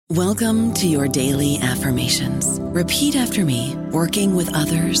Welcome to your daily affirmations. Repeat after me. Working with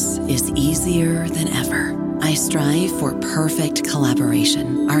others is easier than ever. I strive for perfect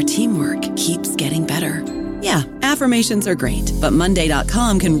collaboration. Our teamwork keeps getting better. Yeah, affirmations are great, but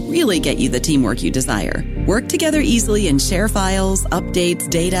Monday.com can really get you the teamwork you desire. Work together easily and share files, updates,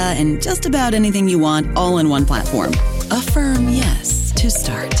 data, and just about anything you want all in one platform. Affirm yes to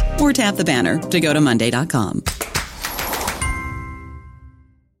start, or tap the banner to go to Monday.com.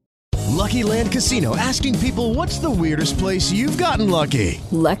 Lucky Land Casino, asking people, what's the weirdest place you've gotten lucky?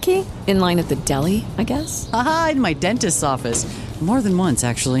 Lucky? In line at the deli, I guess? Aha, in my dentist's office. More than once,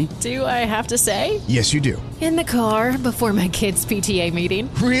 actually. Do I have to say? Yes, you do. In the car before my kids' PTA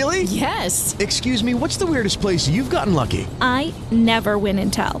meeting. Really? Yes. Excuse me, what's the weirdest place you've gotten lucky? I never win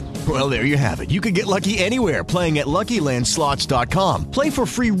and tell. Well, there you have it. You can get lucky anywhere, playing at LuckyLandSlots.com. Play for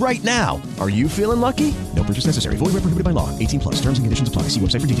free right now. Are you feeling lucky? No purchase necessary. Void where prohibited by law. 18+. Terms and conditions apply. See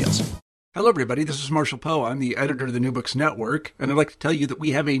website for details. Hello, everybody. This is Marshall Poe. I'm the editor of the New Books Network, and I'd like to tell you that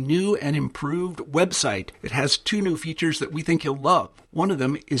we have a new and improved website. It has 2 new features that we think you'll love. One of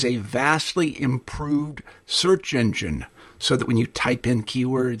them is a vastly improved search engine, so that when you type in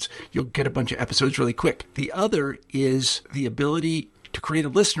keywords, you'll get a bunch of episodes really quick. The other is the ability to create a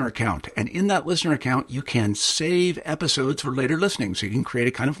listener account. And in that listener account, you can save episodes for later listening. So you can create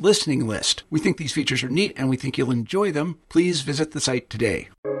a kind of listening list. We think these features are neat, and we think you'll enjoy them. Please visit the site today.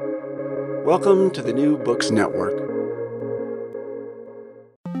 Welcome to the New Books Network.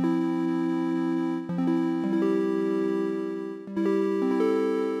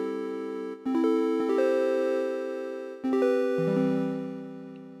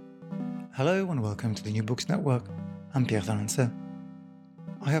 Hello and welcome to the New Books Network. I'm Pierre Valentin.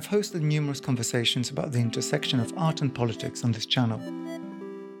 I have hosted numerous conversations about the intersection of art and politics on this channel.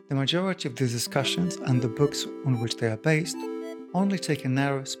 The majority of these discussions and the books on which they are based only take a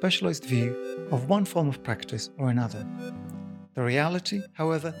narrow, specialized view of one form of practice or another. The reality,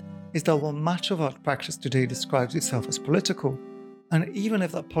 however, is that while much of art practice today describes itself as political, and even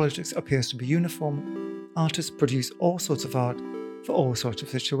if that politics appears to be uniform, artists produce all sorts of art for all sorts of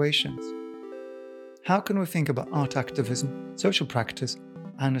situations. How can we think about art activism, social practice,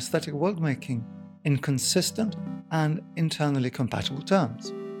 and aesthetic world-making in consistent and internally compatible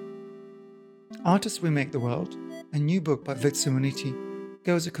terms? Artists Remake the World, a new book by Simoniti,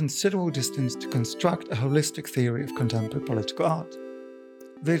 goes a considerable distance to construct a holistic theory of contemporary political art.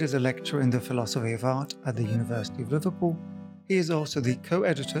 Vid is a lecturer in the philosophy of art at the University of Liverpool. He is also the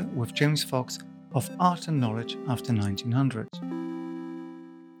co-editor with James Fox of Art and Knowledge After 1900.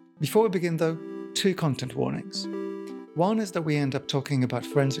 Before we begin though, 2 content warnings. One is that we end up talking about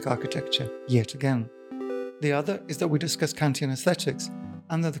forensic architecture yet again. The other is that we discuss Kantian aesthetics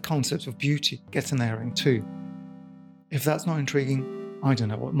and that the concept of beauty gets an airing too. If that's not intriguing, I don't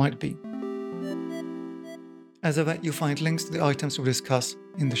know what might be. As ever, you'll find links to the items we discuss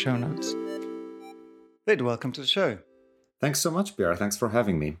in the show notes. Vid, welcome to the show. Thanks so much, Pierre. Thanks for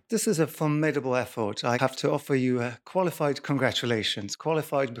having me. This is a formidable effort. I have to offer you a qualified congratulations.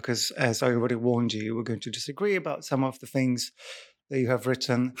 Qualified because, as I already warned you, we're going to disagree about some of the things that you have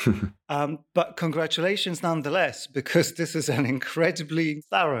written. But congratulations nonetheless, because this is an incredibly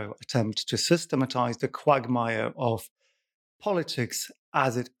thorough attempt to systematize the quagmire of politics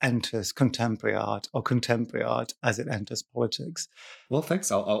as it enters contemporary art, or contemporary art as it enters politics. Well,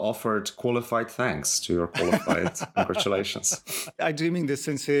 thanks. I'll offer it qualified thanks to your qualified congratulations. I do mean this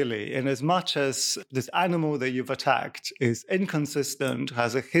sincerely, in as much as this animal that you've attacked is inconsistent,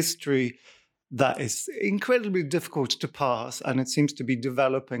 has a history that is incredibly difficult to pass, and it seems to be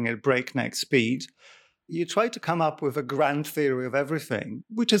developing at breakneck speed. You try to come up with a grand theory of everything,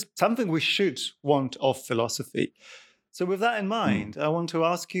 which is something we should want of philosophy. So with that in mind, I want to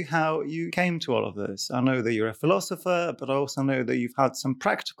ask you how you came to all of this. I know that you're a philosopher, but I also know that you've had some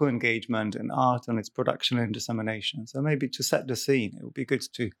practical engagement in art and its production and dissemination. So maybe to set the scene, it would be good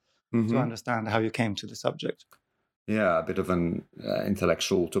to understand how you came to the subject. Yeah, a bit of an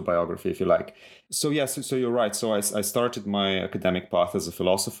intellectual autobiography, if you like. So you're right. So I started my academic path as a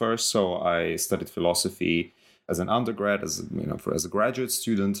philosopher. So I studied philosophy as an undergrad, as a graduate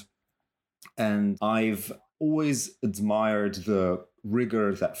student. And I've always admired the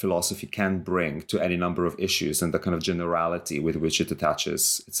rigor that philosophy can bring to any number of issues and the kind of generality with which it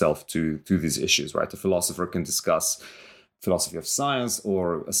attaches itself to these issues, right? A philosopher can discuss philosophy of science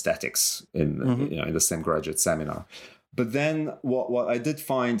or aesthetics in the same graduate seminar. But then what I did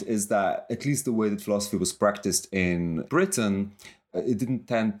find is that at least the way that philosophy was practiced in Britain, it didn't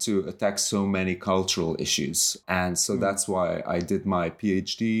tend to attack so many cultural issues. And so that's why I did my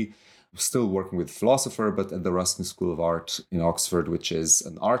PhD still working with philosopher, but at the Ruskin School of Art in Oxford, which is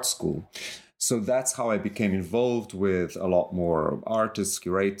an art school. So that's how I became involved with a lot more artists,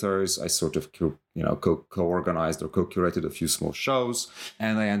 curators. I sort of, co-organized or co-curated a few small shows,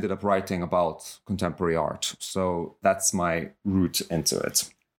 and I ended up writing about contemporary art. So that's my route into it.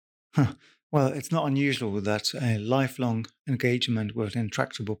 Well, it's not unusual that a lifelong engagement with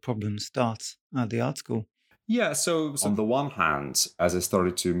intractable problems starts at the art school. Yeah, so on the one hand, as I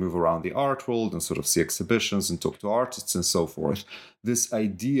started to move around the art world and sort of see exhibitions and talk to artists and so forth, this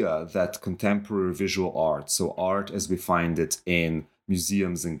idea that contemporary visual art, so art as we find it in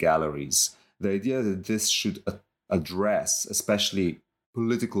museums and galleries, the idea that this should address especially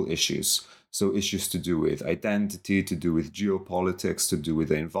political issues, so issues to do with identity, to do with geopolitics, to do with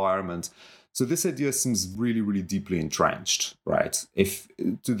the environment. So this idea seems really, really deeply entrenched, right? If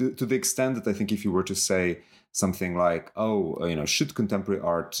to the extent that I think if you were to say something like, should contemporary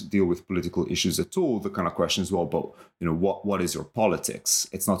art deal with political issues at all? The kind of question is, well, but what is your politics?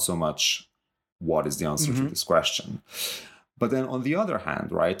 It's not so much what is the answer to this question. But then on the other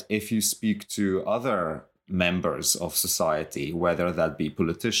hand, right, if you speak to other members of society, whether that be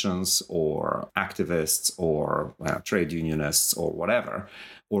politicians or activists or trade unionists or whatever,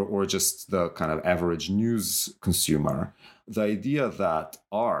 or just the kind of average news consumer, the idea that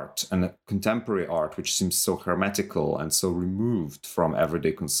art and contemporary art, which seems so hermetical and so removed from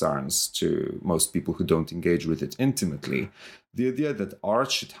everyday concerns to most people who don't engage with it intimately, the idea that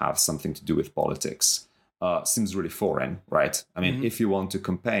art should have something to do with politics seems really foreign, right? I mean, if you want to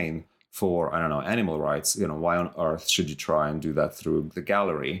campaign for, animal rights, why on earth should you try and do that through the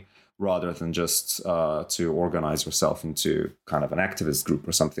gallery rather than just to organize yourself into kind of an activist group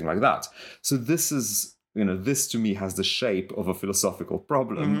or something like that? So this is, this to me has the shape of a philosophical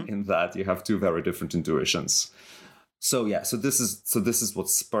problem in that you have two very different intuitions. So this is what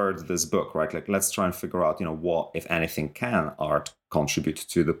spurred this book, right? Like, let's try and figure out, what, if anything, can art contribute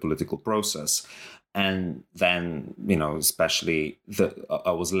to the political process. And then, especially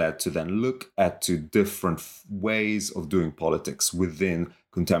I was led to then look at two different ways of doing politics within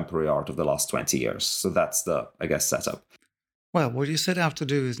contemporary art of the last 20 years. So that's the, setup. Well, what you set out to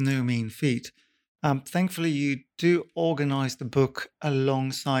do is no mean feat. Thankfully, you do organize the book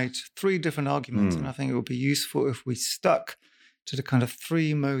alongside three different arguments, and I think it would be useful if we stuck to the kind of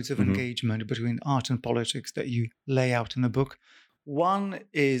three modes of engagement between art and politics that you lay out in the book. One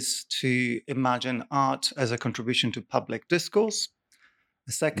is to imagine art as a contribution to public discourse.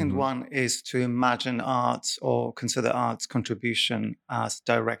 The second one is to imagine art or consider art's contribution as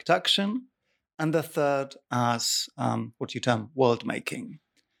direct action. And the third as what you term world making.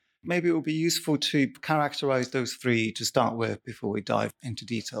 Maybe it would be useful to characterize those three to start with before we dive into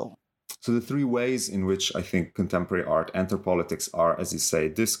detail. So the three ways in which I think contemporary art enter politics are, as you say,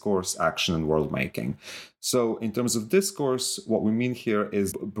 discourse, action, and world making. So in terms of discourse, what we mean here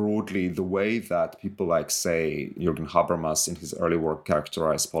is broadly the way that people like, say, Jürgen Habermas in his early work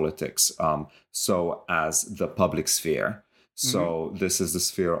characterized politics, so as the public sphere. So this is the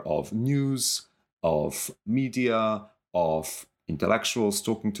sphere of news, of media, of intellectuals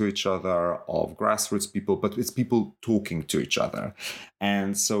talking to each other, of grassroots people, but it's people talking to each other.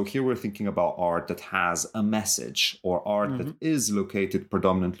 And so here we're thinking about art that has a message, or art that is located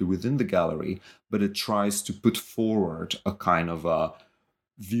predominantly within the gallery, but it tries to put forward a kind of a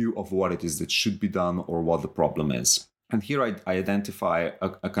view of what it is that should be done or what the problem is. And here I identify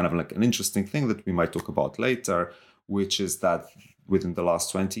a kind of like an interesting thing that we might talk about later, which is that within the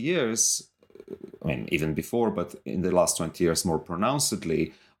last 20 years, I mean, even before, but in the last 20 years more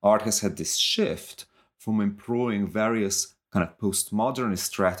pronouncedly, art has had this shift from employing various kind of postmodernist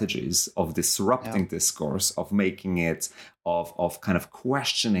strategies of disrupting discourse, of making it, of kind of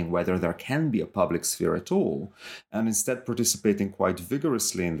questioning whether there can be a public sphere at all, and instead participating quite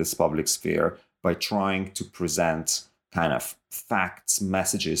vigorously in this public sphere by trying to present kind of facts,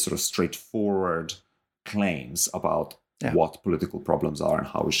 messages, sort of straightforward claims about what political problems are and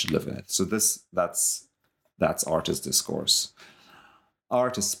how we should live in it. So that's art as discourse.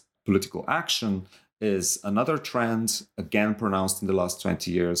 Art as political action is another trend, again pronounced in the last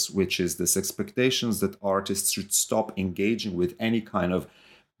 20 years, which is this expectations that artists should stop engaging with any kind of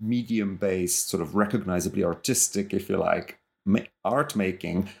medium-based, sort of recognizably artistic, if you like, art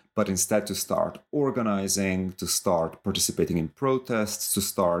making, but instead to start organizing, to start participating in protests, to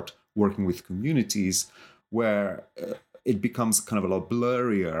start working with communities where it becomes kind of a lot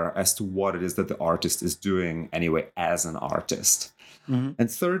blurrier as to what it is that the artist is doing anyway as an artist.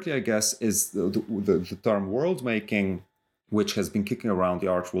 And thirdly, I guess, is the term world making, which has been kicking around the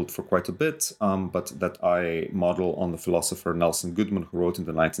art world for quite a bit, but that I model on the philosopher Nelson Goodman, who wrote in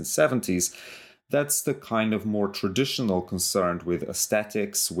the 1970s. That's the kind of more traditional concern with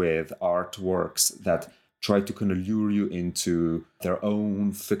aesthetics, with artworks that try to kind of lure you into their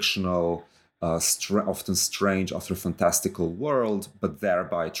own fictional, often strange, often fantastical world, but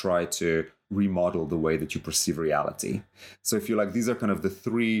thereby try to remodel the way that you perceive reality. So if you like, these are kind of the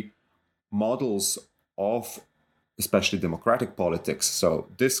three models of especially democratic politics. So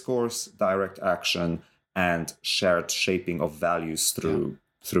discourse, direct action, and shared shaping of values through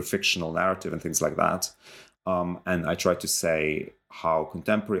fictional narrative and things like that. And I try to say how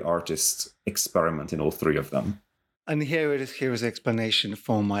contemporary artists experiment in all three of them. And here is the explanation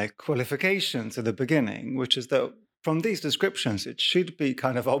for my qualifications at the beginning, which is that from these descriptions, it should be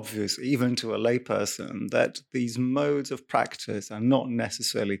kind of obvious, even to a layperson, that these modes of practice are not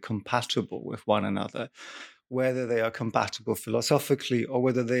necessarily compatible with one another, whether they are compatible philosophically or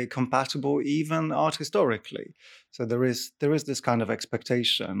whether they're compatible even art historically. So there is this kind of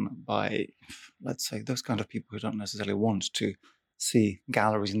expectation by, let's say, those kind of people who don't necessarily want to see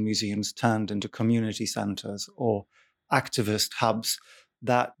galleries and museums turned into community centers or activist hubs,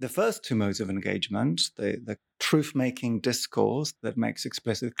 that the first two modes of engagement, the truth-making discourse that makes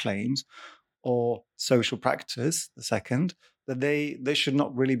explicit claims, or social practice, the second, that they should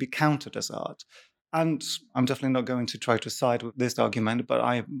not really be counted as art. And I'm definitely not going to try to side with this argument, but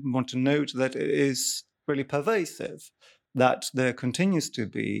I want to note that it is really pervasive, that there continues to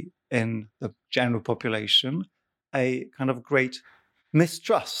be in the general population a kind of great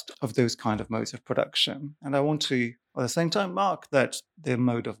mistrust of those kind of modes of production. And I want to, at the same time, mark that the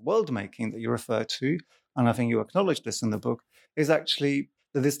mode of world making that you refer to, and I think you acknowledge this in the book, is actually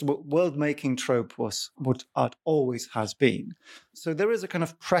that this world making trope was what art always has been. So there is a kind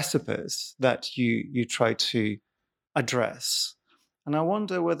of precipice that you try to address. And I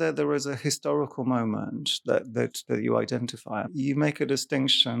wonder whether there is a historical moment that you identify. You make a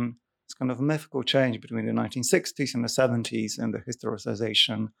distinction, it's kind of a mythical change between the 1960s and the 70s and the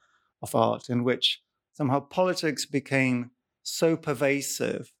historicization of art, in which somehow politics became so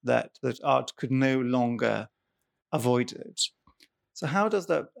pervasive that art could no longer avoid it. So how does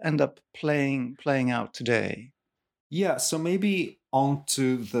that end up playing out today? Yeah, so maybe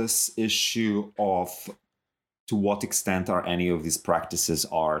onto this issue of to what extent are any of these practices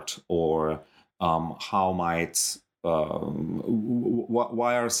art, or how might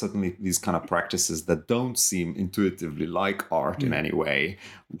why are suddenly these kind of practices that don't seem intuitively like art in any way?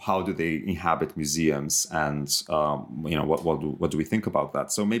 How do they inhabit museums? And what do we think about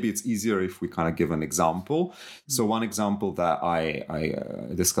that? So maybe it's easier if we kind of give an example. So one example that I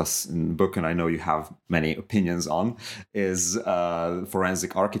discuss in the book, and I know you have many opinions on, is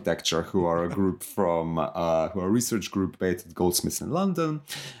forensic architecture, who are a group from who are a research group based at Goldsmiths in London.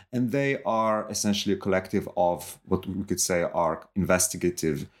 And they are essentially a collective of what we could say are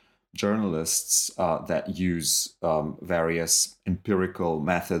investigative journalists that use various empirical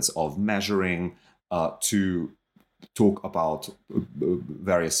methods of measuring to talk about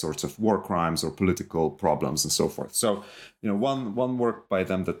various sorts of war crimes or political problems and so forth. So, one work by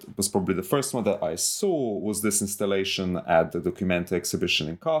them that was probably the first one that I saw was this installation at the Documenta exhibition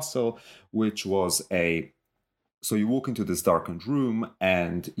in Kassel, which was so you walk into this darkened room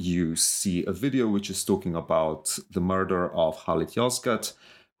and you see a video which is talking about the murder of Halit Yozgat,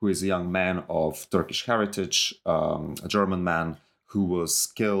 who is a young man of Turkish heritage, a German man who was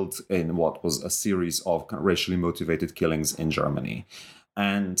killed in what was a series of racially motivated killings in Germany.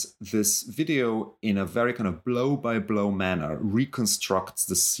 And this video, in a very kind of blow-by-blow manner, reconstructs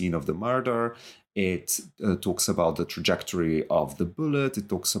the scene of the murder. It talks about the trajectory of the bullet. It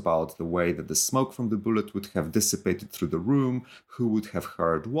talks about the way that the smoke from the bullet would have dissipated through the room, who would have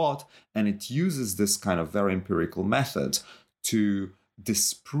heard what. And it uses this kind of very empirical method to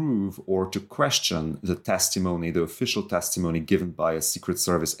disprove or to question the official testimony given by a Secret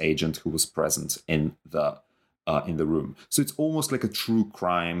Service agent who was present in the room. So it's almost like a true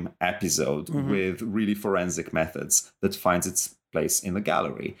crime episode with really forensic methods that finds its place in the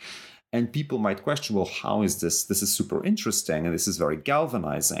gallery. And people might question, well, how is this? This is super interesting and this is very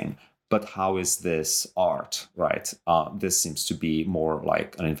galvanizing, but how is this art, right? This seems to be more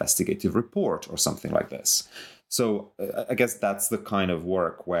like an investigative report or something like this. So I guess that's the kind of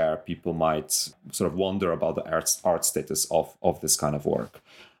work where people might sort of wonder about the art status of this kind of work.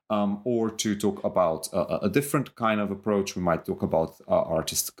 Or to talk about a different kind of approach, we might talk about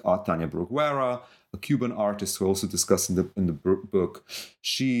artist Tania Bruguera, a Cuban artist who also discussed in the book.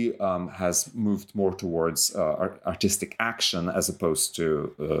 She has moved more towards artistic action as opposed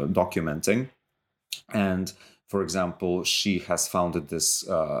to documenting. And For example, she has founded this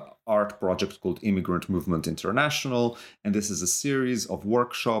art project called Immigrant Movement International, and this is a series of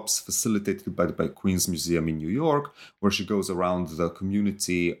workshops facilitated by Queen's Museum in New York, where she goes around the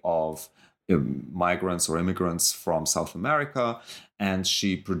community of migrants or immigrants from South America, and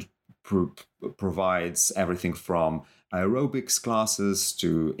she provides everything from aerobics classes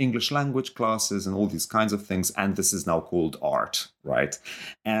to English language classes and all these kinds of things. And this is now called art, right?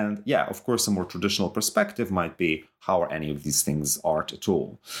 And yeah, of course, a more traditional perspective might be, how are any of these things art at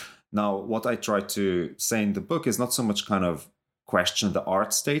all? Now, what I try to say in the book is not so much kind of question the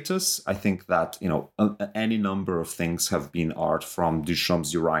art status. I think that, any number of things have been art, from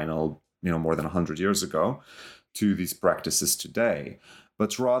Duchamp's urinal, more than 100 years ago, to these practices today.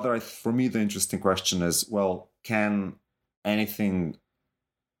 But rather, for me, the interesting question is, well, can anything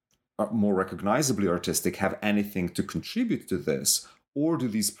more recognizably artistic have anything to contribute to this? Or do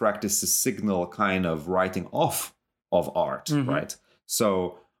these practices signal kind of writing off of art, right?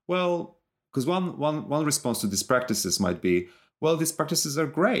 So, well, because one response to these practices might be, well, these practices are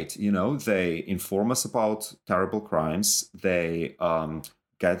great. They inform us about terrible crimes. They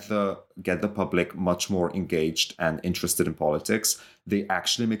get the public much more engaged and interested in politics. They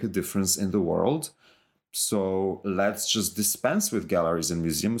actually make a difference in the world. So let's just dispense with galleries and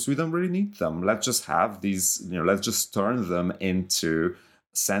museums. We don't really need them. Let's just have these, let's just turn them into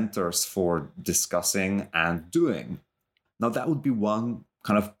centers for discussing and doing. Now, that would be one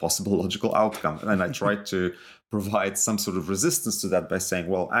kind of possible logical outcome. And I tried to provide some sort of resistance to that by saying,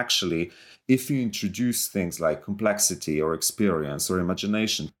 well, actually, if you introduce things like complexity or experience or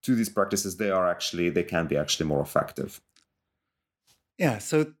imagination to these practices, they can be actually more effective. Yeah,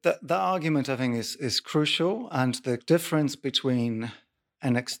 so that argument, I think, is crucial. And the difference between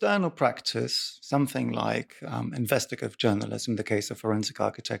an external practice, something like investigative journalism, in the case of forensic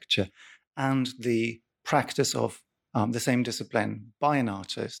architecture, and the practice of the same discipline by an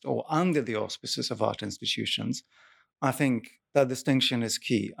artist or under the auspices of art institutions, I think that distinction is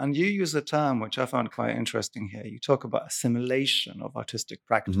key. And you use a term which I found quite interesting here. You talk about assimilation of artistic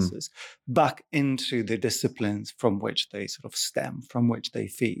practices back into the disciplines from which they sort of stem, from which they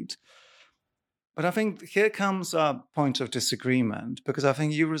feed. But I think here comes a point of disagreement, because I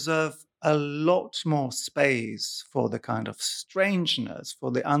think you reserve a lot more space for the kind of strangeness, for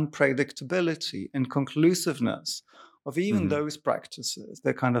the unpredictability and conclusiveness of even those practices.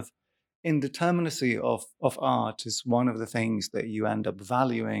 The kind of indeterminacy of art is one of the things that you end up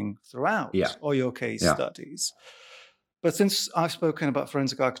valuing throughout all your case studies. But since I've spoken about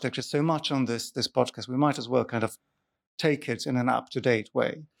forensic architecture so much on this podcast, we might as well kind of take it in an up-to-date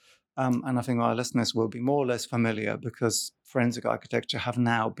way. And I think our listeners will be more or less familiar, because forensic architecture have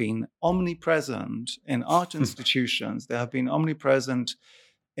now been omnipresent in art institutions. They have been omnipresent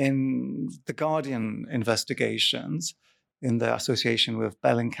in the Guardian investigations, in the association with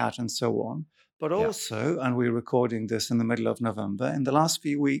Bellingcat and so on. But also, and we're recording this in the middle of November, in the last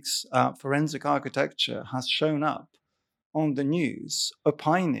few weeks, forensic architecture has shown up on the news,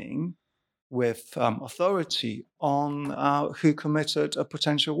 opining with authority on who committed a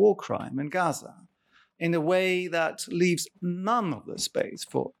potential war crime in Gaza, in a way that leaves none of the space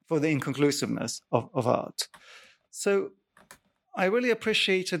for the inconclusiveness of art. So I really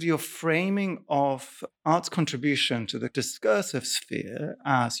appreciated your framing of art's contribution to the discursive sphere,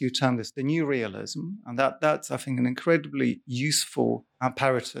 as you term this, the new realism. And that's, I think, an incredibly useful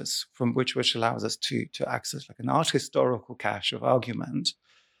apparatus from which allows us to access like an art historical cache of argument.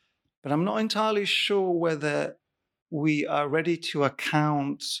 But I'm not entirely sure whether we are ready to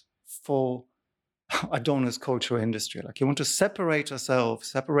account for Adorno's cultural industry. Like, you want to separate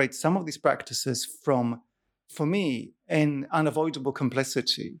some of these practices from, for me, in unavoidable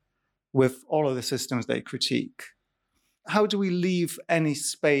complicity with all of the systems they critique. How do we leave any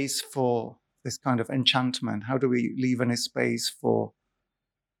space for this kind of enchantment? How do we leave any space for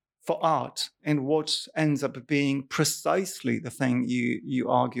art in what ends up being precisely the thing you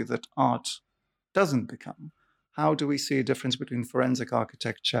argue that art doesn't become? How do we see a difference between forensic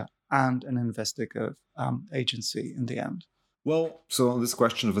architecture and an investigative agency in the end? Well, so on this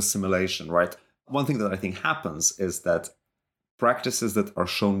question of assimilation, right? One thing that I think happens is that practices that are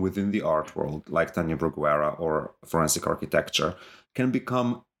shown within the art world, like Tania Bruguera or forensic architecture, can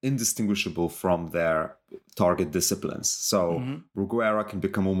become indistinguishable from their target disciplines. So Bruguera can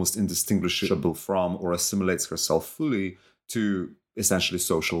become almost indistinguishable from, or assimilates herself fully to, essentially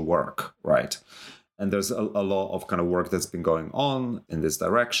social work, right? And there's a lot of kind of work that's been going on in this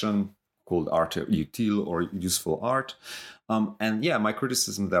direction, called art utile or useful art. And yeah, my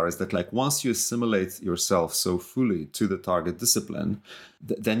criticism there is that like once you assimilate yourself so fully to the target discipline,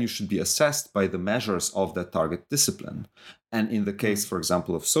 then you should be assessed by the measures of that target discipline. And in the case, for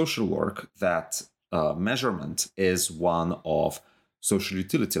example, of social work, that measurement is one of social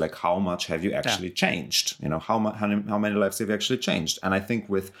utility. Like how much have you actually changed? You know, how many lives have you actually changed? And I think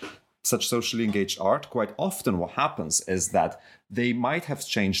with such socially engaged art, quite often what happens is that they might have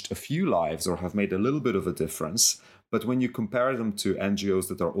changed a few lives or have made a little bit of a difference. But when you compare them to NGOs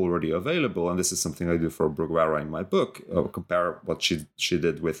that are already available, and this is something I do for Bruguera in my book, compare what she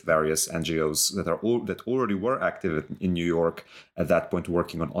did with various NGOs that already were active in New York at that point,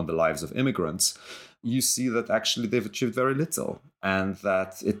 working on the lives of immigrants, you see that actually they've achieved very little, and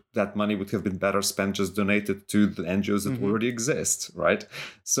that money would have been better spent just donated to the NGOs that already exist, right?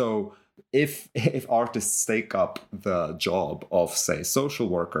 So if artists take up the job of, say, social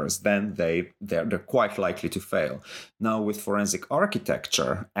workers, then they're quite likely to fail. Now, with forensic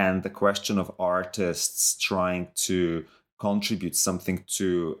architecture and the question of artists trying to contribute something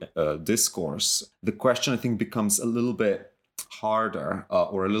to discourse, the question I think becomes a little bit harder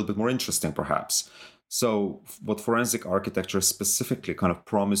or a little bit more interesting, perhaps. So what forensic architecture specifically kind of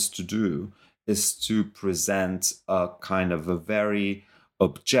promised to do is to present a kind of a very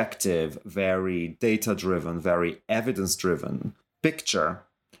objective, very data-driven, very evidence-driven picture,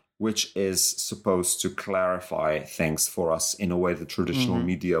 which is supposed to clarify things for us in a way that traditional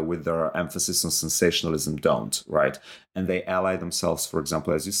media with their emphasis on sensationalism don't, right? And they ally themselves, for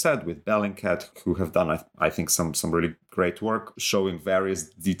example, as you said, with Bellingcat, who have done, I think, some really great work showing various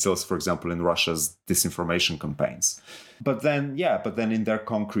details, for example, in Russia's disinformation campaigns. But then in their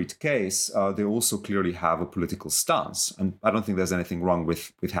concrete case, they also clearly have a political stance. And I don't think there's anything wrong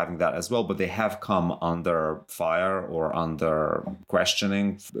with having that as well, but they have come under fire or under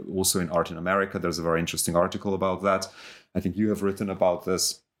questioning. Also in Art in America, there's a very interesting article about that. I think you have written about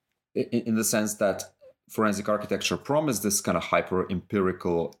this in the sense that forensic architecture promised this kind of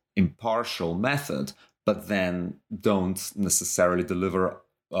hyper-empirical, impartial method, but then don't necessarily deliver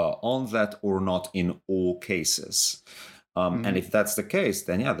on that, or not in all cases. And if that's the case,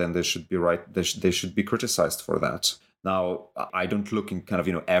 then they should be right. They should be criticized for that. Now, I don't look in kind of,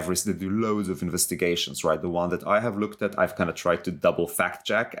 they do loads of investigations, right? The one that I have looked at, I've kind of tried to double fact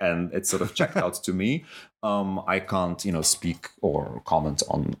check, and it's sort of checked out to me. I can't, speak or comment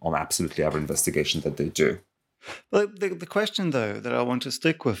on absolutely every investigation that they do. But the question, though, that I want to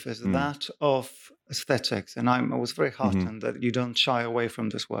stick with is that of aesthetics. And I was very heartened that you don't shy away from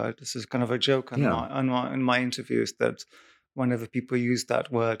this word. This is kind of a joke in my interviews that whenever people use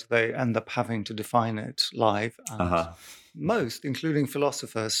that word, they end up having to define it live. And most, including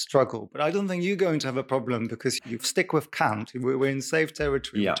philosophers, struggle. But I don't think you're going to have a problem because you stick with Kant. We're in safe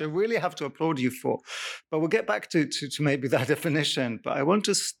territory, which I really have to applaud you for. But we'll get back to maybe that definition. But I want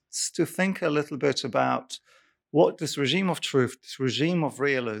us to think a little bit about what this regime of truth, this regime of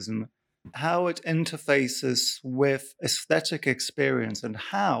realism, how it interfaces with aesthetic experience, and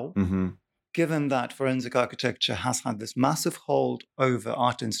how, given that forensic architecture has had this massive hold over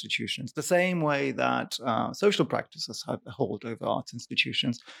art institutions, the same way that social practices have a hold over art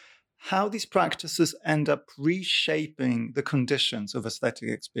institutions, how these practices end up reshaping the conditions of aesthetic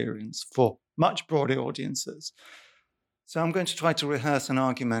experience for much broader audiences. So I'm going to try to rehearse an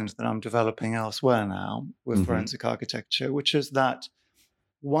argument that I'm developing elsewhere now with forensic architecture, which is that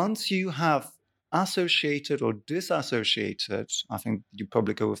once you have associated or disassociated, I think you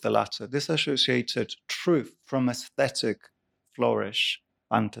probably go with the latter, disassociated truth from aesthetic flourish,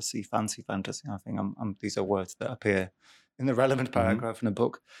 fancy, I think these are words that appear in the relevant paragraph in the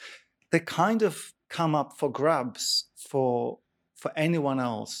book. They kind of come up for grabs for anyone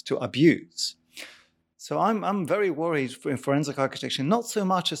else to abuse. So I'm very worried in forensic architecture, not so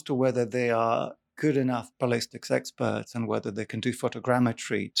much as to whether they are good enough ballistics experts and whether they can do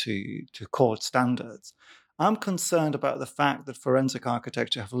photogrammetry to court standards. I'm concerned about the fact that forensic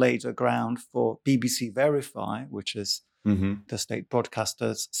architecture have laid a ground for BBC Verify, which is the state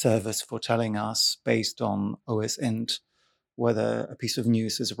broadcaster's service for telling us, based on OSINT, whether a piece of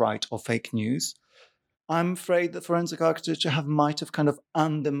news is right or fake news. I'm afraid that forensic architecture might have kind of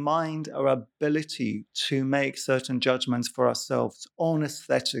undermined our ability to make certain judgments for ourselves on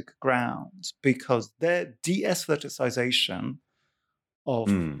aesthetic grounds, because their de-aestheticization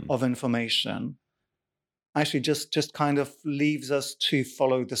of information actually just kind of leaves us to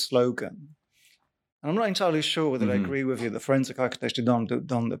follow the slogan. And I'm not entirely sure whether I agree with you that forensic architecture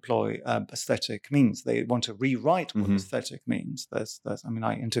don't deploy aesthetic means. They want to rewrite what aesthetic means.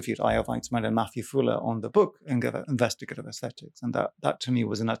 I interviewed Aya Weitzman and Matthew Fuller on the book Investigative Aesthetics, and that to me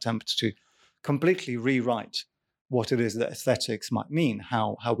was an attempt to completely rewrite what it is that aesthetics might mean,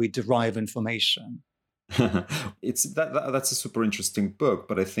 how we derive information. That's a super interesting book,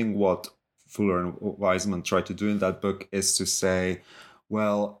 but I think what Fuller and Weizmann tried to do in that book is to say,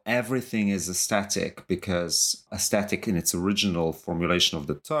 well, everything is aesthetic because aesthetic in its original formulation of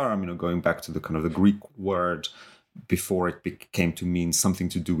the term, going back to the kind of the Greek word before it came to mean something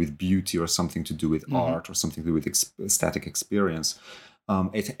to do with beauty or something to do with art or something to do with aesthetic experience.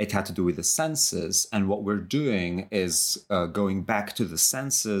 It had to do with the senses. And what we're doing is going back to the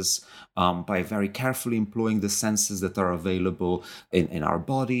senses by very carefully employing the senses that are available in our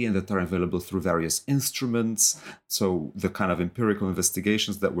body and that are available through various instruments. So the kind of empirical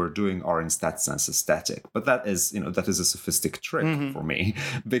investigations that we're doing are in that sense aesthetic. But that is a sophistic trick for me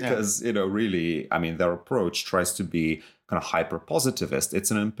because, really, their approach tries to be kind of hyper-positivist.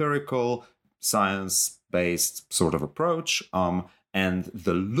 It's an empirical, science-based sort of approach. And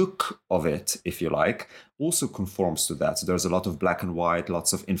the look of it, if you like, also conforms to that. So there's a lot of black and white,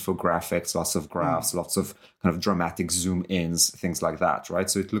 lots of infographics, lots of graphs, lots of kind of dramatic zoom-ins, things like that, right?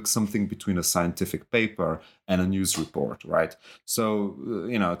 So it looks something between a scientific paper and a news report, right? So,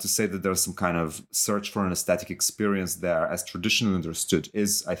 to say that there's some kind of search for an aesthetic experience there as traditionally understood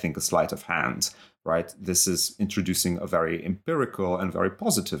is, I think, a sleight of hand, right? This is introducing a very empirical and very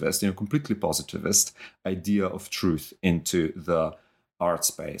positivist, completely positivist idea of truth into the art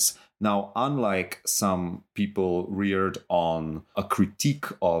space. Now, unlike some people reared on a critique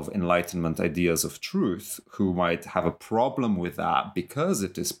of Enlightenment ideas of truth who might have a problem with that because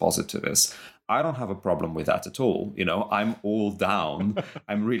it is positivist, I don't have a problem with that at all. I'm all down.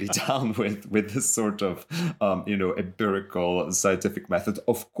 I'm really down with this sort of, empirical scientific method.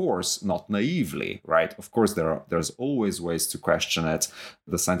 Of course, not naively, right? Of course, there's always ways to question it.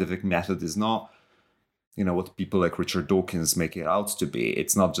 The scientific method is not, what people like Richard Dawkins make it out to be.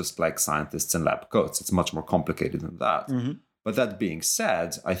 It's not just like scientists in lab coats. It's much more complicated than that. But that being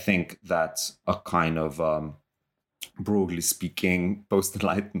said, I think that a kind of broadly speaking,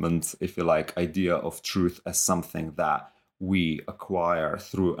 post-Enlightenment, if you like, idea of truth as something that we acquire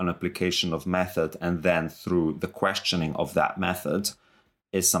through an application of method and then through the questioning of that method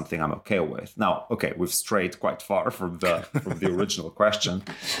is something I'm okay with. Now, we've strayed quite far from the original question.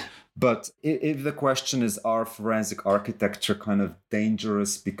 But if the question is, are forensic architecture kind of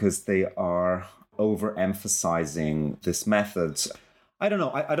dangerous because they are overemphasizing this method? I don't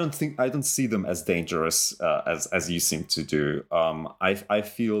know. I don't see them as dangerous as you seem to do. I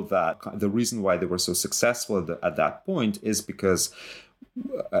feel that the reason why they were so successful at that point is because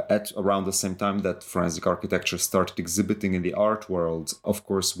at around the same time that forensic architecture started exhibiting in the art world, of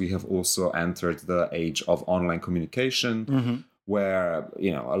course, we have also entered the age of online communication, where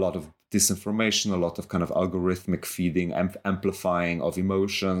a lot of disinformation, a lot of kind of algorithmic feeding, amplifying of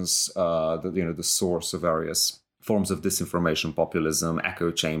emotions, the source of various forms of disinformation, populism,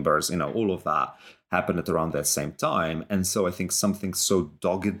 echo chambers, all of that happened at around that same time. And so I think something so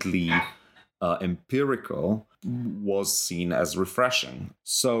doggedly empirical was seen as refreshing.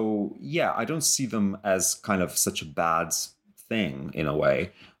 So yeah, I don't see them as kind of such a bad thing in a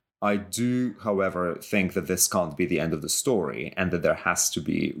way. I do, however, think that this can't be the end of the story and that there has to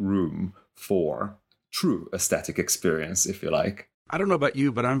be room for true aesthetic experience, if you like. I don't know about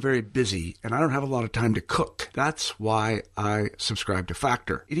you, but I'm very busy and I don't have a lot of time to cook. That's why I subscribe to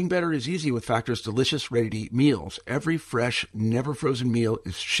Factor. Eating better is easy with Factor's delicious, ready-to-eat meals. Every fresh, never frozen meal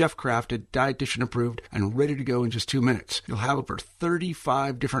is chef-crafted, dietitian approved, and ready to go in just 2 minutes. You'll have over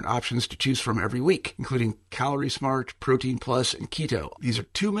 35 different options to choose from every week, including Calorie Smart, Protein Plus, and Keto. These are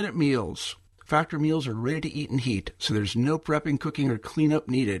 2-minute meals. Factor meals are ready to eat and heat, so there's no prepping, cooking, or cleanup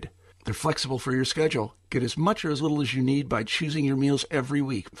needed. They're flexible for your schedule. Get as much or as little as you need by choosing your meals every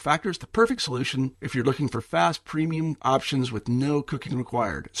week. Factor's the perfect solution if you're looking for fast, premium options with no cooking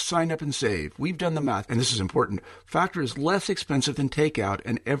required. Sign up and save. We've done the math, and this is important. Factor is less expensive than takeout,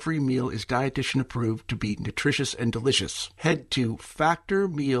 and every meal is dietitian approved to be nutritious and delicious. Head to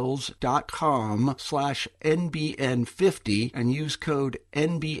factormeals.com/NBN50 and use code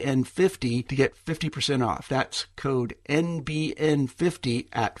NBN50 to get 50% off. That's code NBN50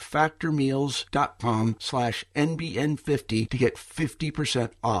 at factormeals.com/NBN50 to get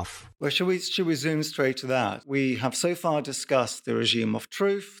 50% off. Well, should we zoom straight to that? We have so far discussed the regime of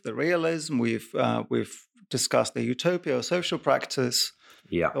truth, the realism. We've discussed the utopia or social practice.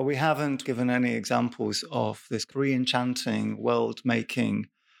 Yeah. But we haven't given any examples of this re-enchanting, world-making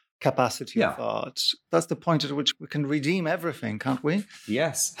capacity of art. That's the point at which we can redeem everything, can't we?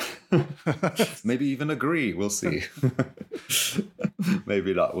 Yes. Maybe even agree. We'll see.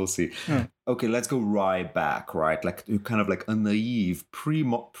 Maybe not. We'll see. Yeah. Okay, let's go right back, right? Like kind of like a naive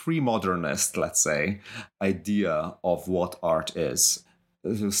pre-modernist, let's say, idea of what art is.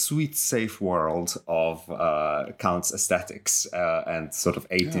 The sweet, safe world of Kant's aesthetics and sort of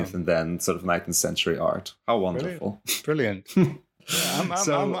 18th and then sort of 19th century art. How wonderful. Brilliant. Yeah,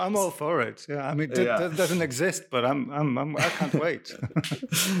 I'm all for it. Yeah, I mean, it doesn't exist, but I can't wait.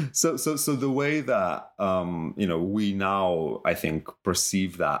 So the way that we now, I think,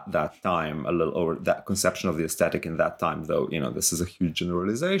 perceive that time a little, or that conception of the aesthetic in that time, though this is a huge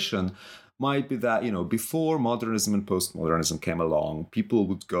generalization, might be that before modernism and postmodernism came along, people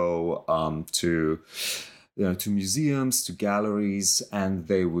would go to museums, to galleries, and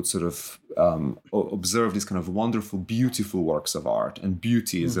they would sort of observe these kind of wonderful, beautiful works of art. And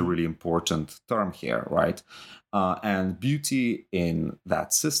beauty is a really important term here, right? And beauty in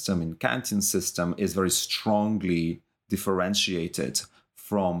that system, in Kantian system, is very strongly differentiated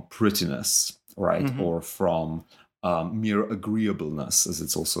from prettiness, right? Or from mere agreeableness, as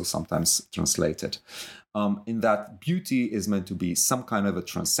it's also sometimes translated. In that beauty is meant to be some kind of a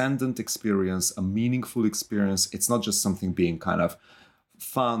transcendent experience, a meaningful experience. It's not just something being kind of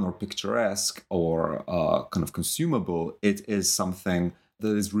fun or picturesque or kind of consumable. It is something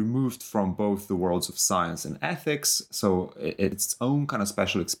that is removed from both the worlds of science and ethics. So it's its own kind of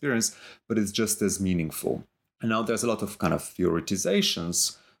special experience, but it's just as meaningful. And now there's a lot of kind of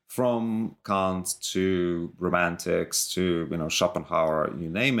theoretizations from Kant to Romantics to Schopenhauer, you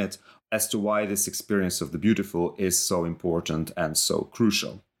name it, as to why this experience of the beautiful is so important and so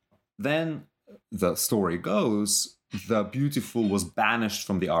crucial. Then the story goes, the beautiful was banished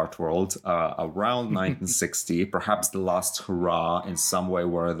from the art world around 1960. Perhaps the last hurrah in some way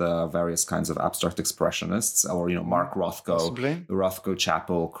were the various kinds of abstract expressionists, or Mark Rothko, possibly. The Rothko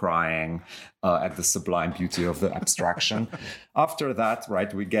Chapel crying at the sublime beauty of the abstraction. After that,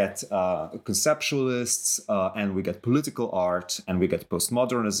 right, we get conceptualists and we get political art and we get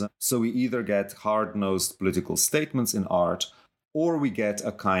postmodernism. So we either get hard-nosed political statements in art, or we get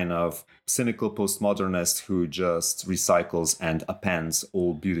a kind of cynical postmodernist who just recycles and appends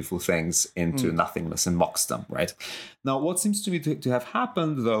all beautiful things into nothingness and mocks them, right? Now, what seems to me to have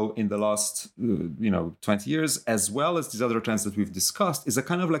happened, though, in the last 20 years, as well as these other trends that we've discussed, is a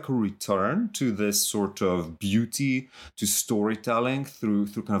kind of like a return to this sort of beauty, to storytelling through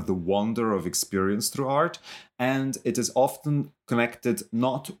kind of the wonder of experience through art. And it is often connected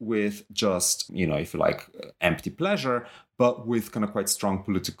not with just, if you like, empty pleasure, but with kind of quite strong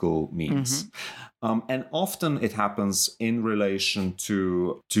political means. And often it happens in relation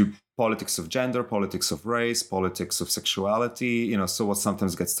to politics of gender, politics of race, politics of sexuality, so what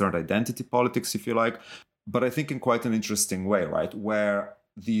sometimes gets termed identity politics, if you like. But I think in quite an interesting way, right? Where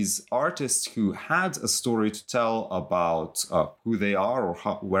these artists who had a story to tell about who they are or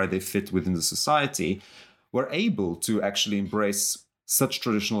where they fit within the society were able to actually embrace such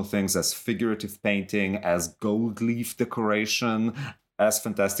traditional things as figurative painting, as gold leaf decoration, as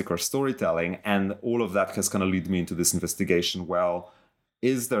fantastic art storytelling. And all of that has kind of led me into this investigation. Well,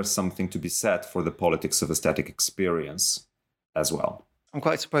 is there something to be said for the politics of aesthetic experience as well? I'm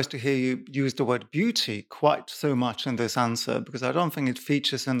quite surprised to hear you use the word beauty quite so much in this answer, because I don't think it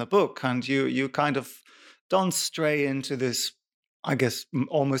features in the book. And you kind of don't stray into this, I guess,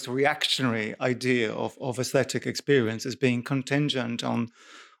 almost reactionary idea of aesthetic experience as being contingent on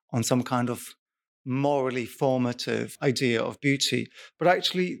some kind of morally formative idea of beauty. But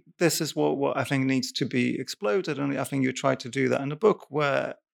actually, this is what I think needs to be exploded. And I think you try to do that in the book,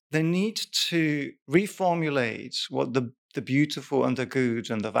 where they need to reformulate what the beautiful and the good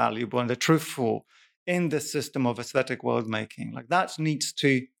and the valuable and the truthful in this system of aesthetic world making. Like that needs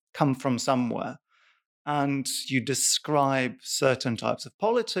to come from somewhere. And you describe certain types of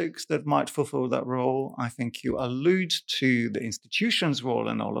politics that might fulfill that role. I think you allude to the institution's role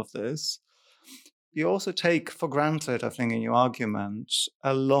in all of this. You also take for granted, I think, in your argument,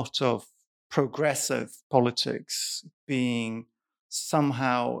 a lot of progressive politics being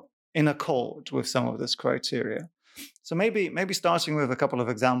somehow in accord with some of this criteria. So maybe starting with a couple of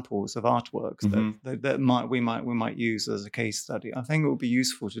examples of artworks that we might use as a case study. I think it would be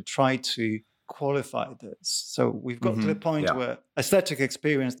useful to try to qualify this. So we've got to the point where aesthetic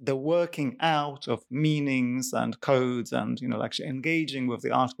experience, the working out of meanings and codes and, actually engaging with the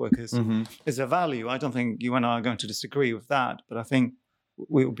artwork is a value. I don't think you and I are going to disagree with that, but I think it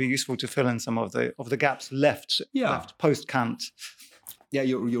would be useful to fill in some of the gaps left post-Kant. Yeah,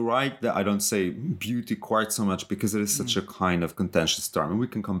 you're right that I don't say beauty quite so much because it is such a kind of contentious term, and we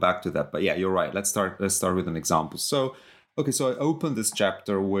can come back to that. But yeah, you're right. Let's start with an example. So I opened this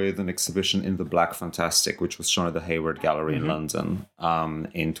chapter with an exhibition in the Black Fantastic, which was shown at the Hayward Gallery in London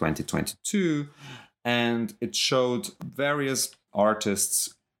in 2022, and it showed various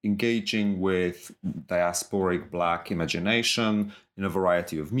artists engaging with diasporic Black imagination in a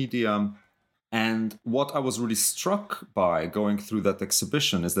variety of media. And what I was really struck by going through that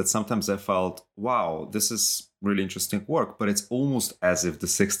exhibition is that sometimes I felt, wow, this is really interesting work, but it's almost as if the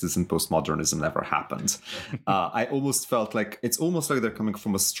 60s and postmodernism never happened. I almost felt like it's almost like they're coming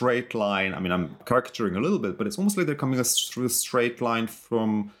from a straight line. I mean, I'm caricaturing a little bit, but it's almost like they're coming through a straight line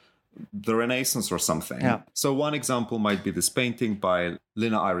from the Renaissance or something. Yeah. So one example might be this painting by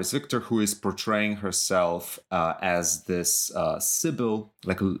Lina Iris Victor, who is portraying herself as this Sibyl,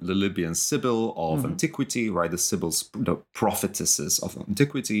 like the Libyan Sibyl of antiquity, right? The Sibyls, the prophetesses of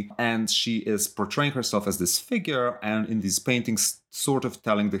antiquity. And she is portraying herself as this figure, and in these paintings, sort of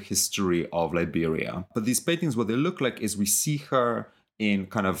telling the history of Liberia. But these paintings, what they look like is we see her in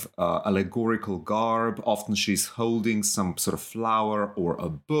kind of allegorical garb. Often she's holding some sort of flower or a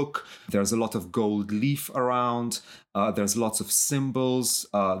book. There's a lot of gold leaf around. There's lots of symbols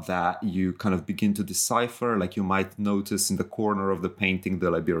that you kind of begin to decipher. Like you might notice in the corner of the painting, the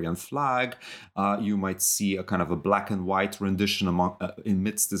Liberian flag. You might see a kind of a black and white rendition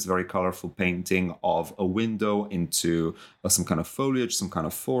amidst this very colorful painting of a window into some kind of foliage, some kind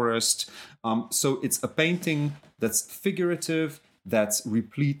of forest. So it's a painting that's figurative, that's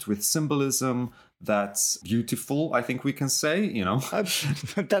replete with symbolism, that's beautiful, I think we can say,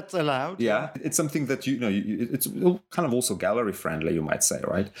 That's allowed. Yeah, it's something that, it's kind of also gallery friendly, you might say,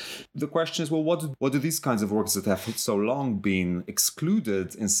 right? The question is, well, what do these kinds of works that have so long been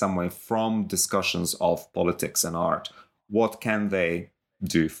excluded in some way from discussions of politics and art, what can they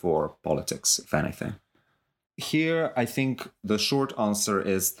do for politics, if anything? Here, I think the short answer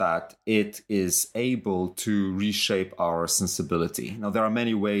is that it is able to reshape our sensibility. Now, there are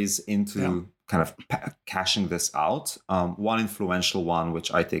many ways into kind of cashing this out. One influential one,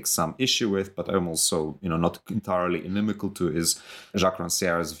 which I take some issue with, but I'm also, not entirely inimical to, is Jacques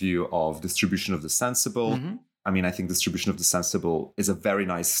Rancière's view of distribution of the sensible. I mean, I think distribution of the sensible is a very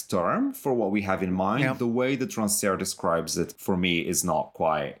nice term for what we have in mind. Yeah. The way that Rancière describes it, for me, doesn't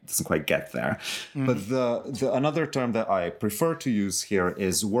quite get there. But the another term that I prefer to use here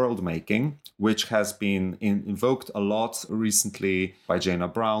is world making, which has been invoked a lot recently by Jana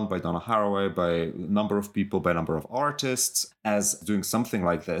Brown, by Donna Haraway, by a number of people, by a number of artists, as doing something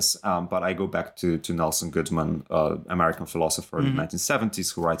like this. But I go back to Nelson Goodman, American philosopher in the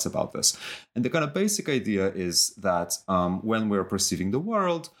 1970s, who writes about this. And the kind of basic idea is that when we're perceiving the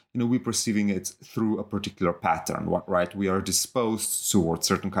world, we're perceiving it through a particular pattern, right? We are disposed towards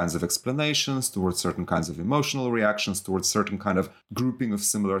certain kinds of explanations, towards certain kinds of emotional reactions, towards certain kind of grouping of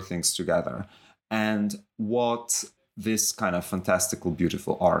similar things together. And what this kind of fantastical,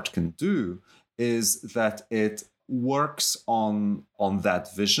 beautiful art can do is that it works on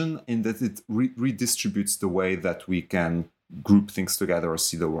that vision, in that it redistributes the way that we can group things together or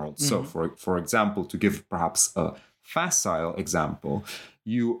see the world. So for example, to give perhaps a facile example,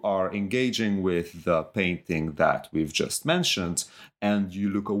 you are engaging with the painting that we've just mentioned, and you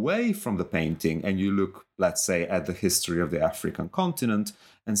look away from the painting and you look, let's say, at the history of the African continent,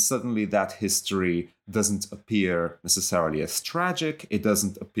 and suddenly that history doesn't appear necessarily as tragic. It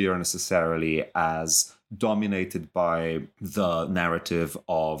doesn't appear necessarily as dominated by the narrative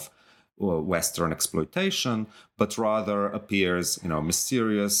of Western exploitation, but rather appears,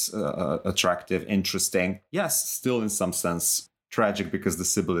 mysterious, attractive, interesting. Yes, still in some sense tragic because the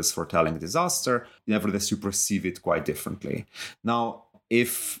Sibyl is foretelling disaster. Nevertheless, you perceive it quite differently. Now,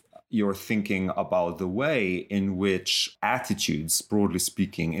 if you're thinking about the way in which attitudes, broadly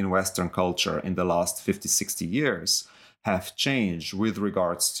speaking, in Western culture in the last 50, 60 years have changed with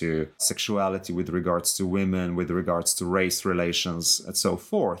regards to sexuality, with regards to women, with regards to race relations, and so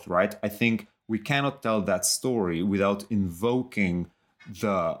forth, right? I think we cannot tell that story without invoking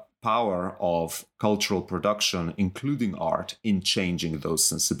the power of cultural production, including art, in changing those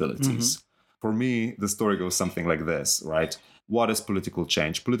sensibilities. For me, the story goes something like this, right? What is political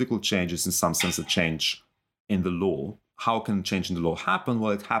change? Political change is in some sense a change in the law. How can change in the law happen?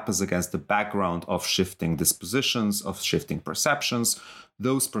 Well, it happens against the background of shifting dispositions, of shifting perceptions.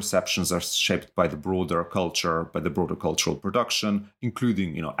 Those perceptions are shaped by the broader culture, by the broader cultural production,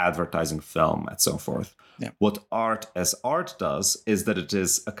 including, advertising, film, and so forth. Yeah. What art as art does is that it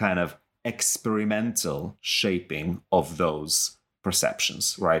is a kind of experimental shaping of those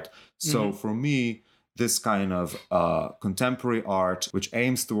perceptions, right? So for me, this kind of contemporary art, which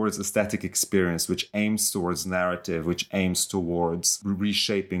aims towards aesthetic experience, which aims towards narrative, which aims towards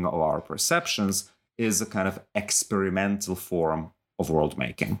reshaping of our perceptions, is a kind of experimental form of world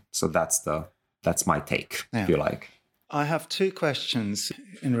making. So that's my take, if you like. I have two questions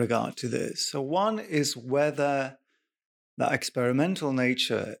in regard to this. So one is whether that experimental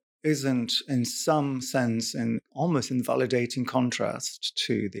nature isn't in some sense in almost invalidating contrast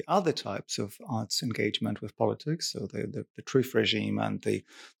to the other types of arts engagement with politics, so the truth regime and the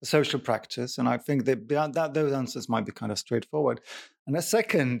social practice. And I think that those answers might be kind of straightforward. And a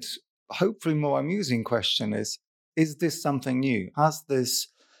second, hopefully more amusing question is this something new? Has this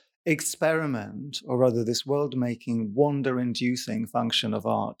experiment, or rather this world-making, wonder-inducing function of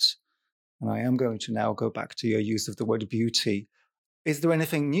art, and I am going to now go back to your use of the word beauty, is there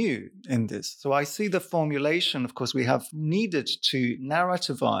anything new in this? So I see the formulation, of course, we have needed to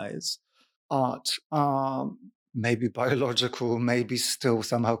narrativize art, maybe biological, maybe still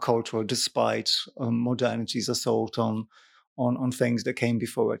somehow cultural, despite modernity's assault on things that came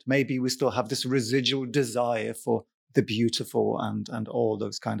before it. Maybe we still have this residual desire for the beautiful and all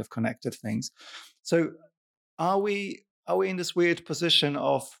those kind of connected things. So are we in this weird position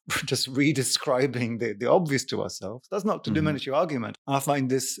of just redescribing the obvious to ourselves? That's not to diminish your argument. I find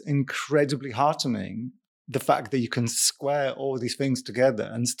this incredibly heartening, the fact that you can square all these things together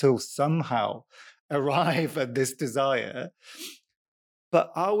and still somehow arrive at this desire.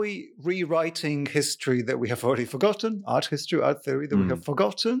 But are we rewriting history that we have already forgotten, art history, art theory that we have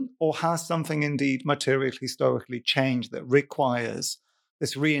forgotten, or has something indeed materially, historically changed that requires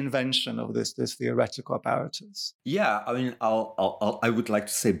this reinvention of this theoretical apparatus? Yeah, I mean, I would like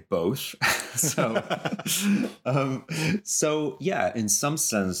to say both. So yeah, in some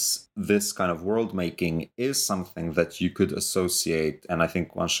sense, this kind of world making is something that you could associate, and I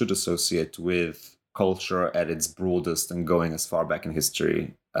think one should associate with culture at its broadest and going as far back in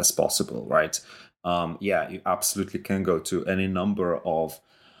history as possible, right? Yeah, you absolutely can go to any number of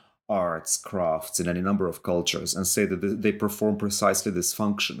arts, crafts in any number of cultures and say that they perform precisely this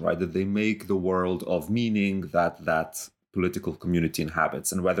function, right? That they make the world of meaning that political community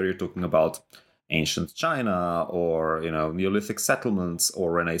inhabits. And whether you're talking about ancient China or, Neolithic settlements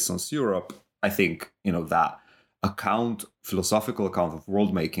or Renaissance Europe, I think, that philosophical account of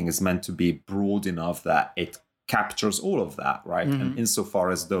world making is meant to be broad enough that it captures all of that, right? And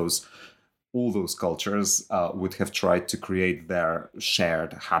insofar as all those cultures would have tried to create their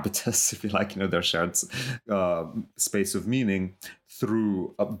shared habitus, if you like, their shared space of meaning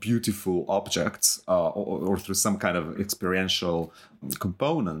through beautiful objects or through some kind of experiential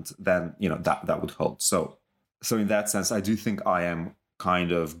component, then, that would hold. So in that sense, I do think I am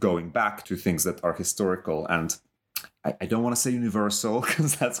kind of going back to things that are historical and I don't want to say universal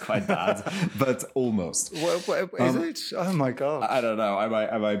because that's quite bad, but almost. Is it? Oh my God! I don't know.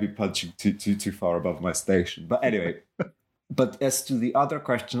 I might be punching too far above my station. But anyway, but as to the other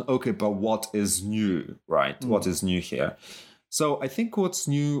question, okay, but what is new, right? What is new here? So I think what's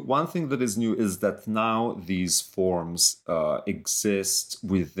new, one thing that is new is that now these forms exist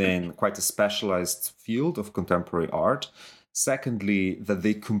within quite a specialized field of contemporary art. Secondly, that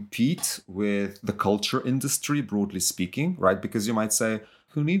they compete with the culture industry, broadly speaking, right? Because you might say,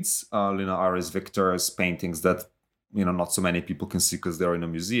 who needs Lina Aris Victor's paintings that, not so many people can see because they're in a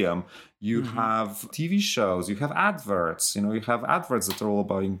museum? You have TV shows, you have adverts, you have adverts that are all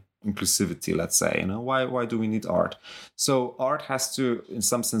about inclusivity, let's say. Why do we need art? So art has to, in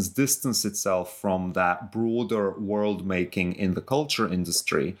some sense, distance itself from that broader world making in the culture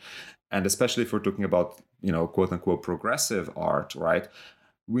industry. And especially if we're talking about, quote unquote, progressive art, right?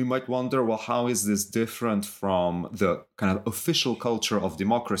 We might wonder, well, how is this different from the kind of official culture of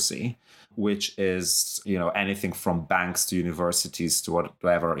democracy, which is, anything from banks to universities to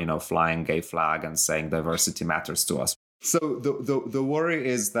whatever, flying gay flag and saying diversity matters to us. So the worry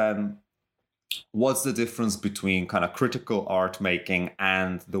is then, what's the difference between kind of critical art making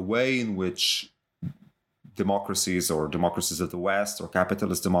and the way in which democracies or democracies of the West or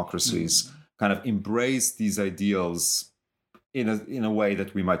capitalist democracies kind of embrace these ideals in a way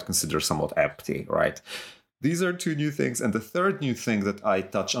that we might consider somewhat empty, right? These are two new things. And the third new thing that I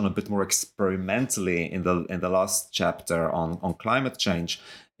touch on a bit more experimentally in the last chapter on climate change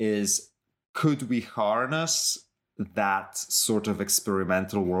is, could we harness that sort of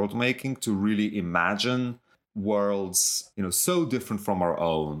experimental world making to really imagine worlds, so different from our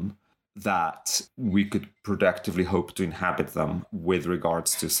own that we could productively hope to inhabit them with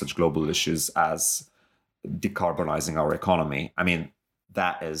regards to such global issues as decarbonizing our economy? I mean,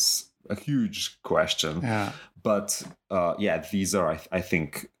 that is a huge question. Yeah. But these are, I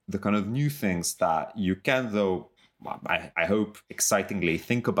think, the kind of new things that you can, though, I hope, excitingly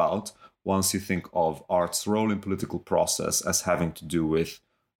think about once you think of art's role in political process as having to do with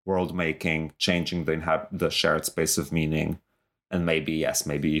world making, changing the shared space of meaning, and maybe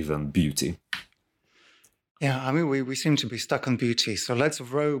even beauty. Yeah, I mean, we seem to be stuck on beauty, so let's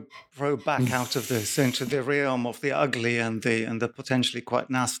row back out of this into the realm of the ugly and the potentially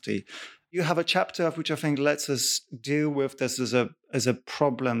quite nasty. You have a chapter which I think lets us deal with this as a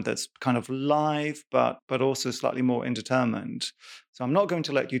problem that's kind of live, but also slightly more indeterminate. So I'm not going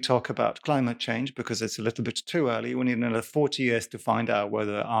to let you talk about climate change because it's a little bit too early. We need another 40 years to find out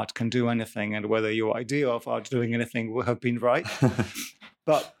whether art can do anything and whether your idea of art doing anything will have been right.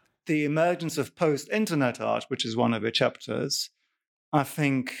 But the emergence of post-internet art, which is one of your chapters, I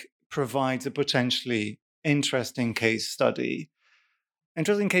think provides a potentially interesting case study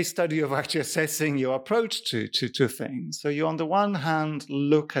of actually assessing your approach to things. So you, on the one hand,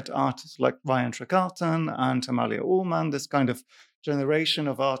 look at artists like Ryan Trecarten and Amalia Ullman, this kind of generation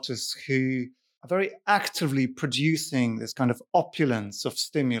of artists who are very actively producing this kind of opulence of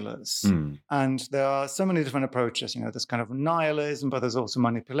stimulus. And there are so many different approaches. There's kind of nihilism, but there's also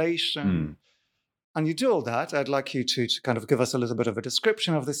manipulation. And you do all that. I'd like you to kind of give us a little bit of a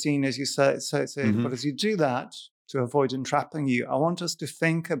description of the scene, as you say. But as you do that, to avoid entrapping you, I want us to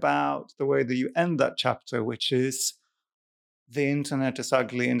think about the way that you end that chapter, which is the internet is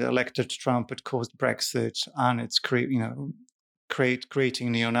ugly and elected Trump, it caused Brexit, and it's creating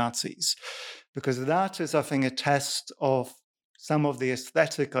neo-Nazis. Because that is, I think, a test of some of the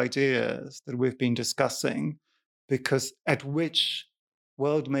aesthetic ideas that we've been discussing, because at which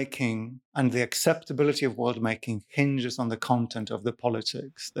world making and the acceptability of world making hinges on the content of the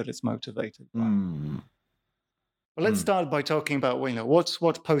politics that it's motivated by. Well, let's start by talking about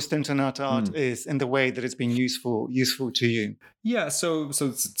what post-internet art is in the way that it's been useful to you. Yeah, so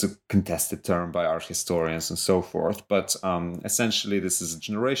it's a contested term by art historians and so forth, but essentially this is a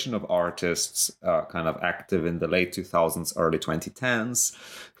generation of artists kind of active in the late 2000s, early 2010s,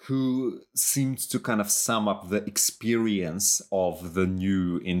 who seemed to kind of sum up the experience of the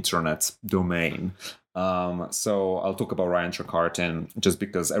new internet domain. So I'll talk about Ryan Trecarten just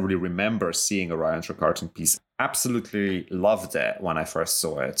because I really remember seeing a Ryan Trecarten piece. Absolutely loved it when I first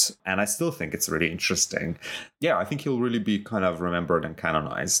saw it, and I still think it's really interesting. Yeah, I think he'll really be kind of remembered and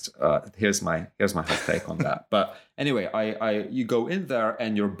canonized. Here's my hot take on that. But anyway, you go in there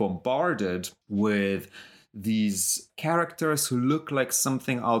and you're bombarded with these characters who look like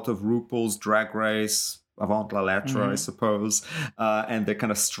something out of RuPaul's Drag Race, avant la lettre, I suppose. And they're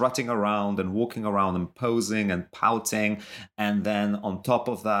kind of strutting around and walking around and posing and pouting. And then on top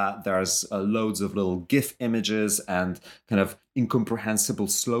of that, there's loads of little GIF images and kind of incomprehensible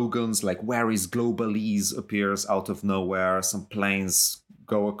slogans like "Where is Globalese?" appears out of nowhere. Some planes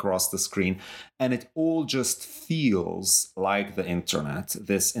go across the screen. And it all just feels like the internet,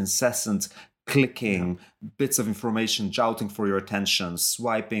 this incessant clicking, bits of information jouting for your attention,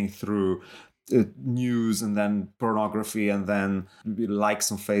 swiping through news and then pornography and then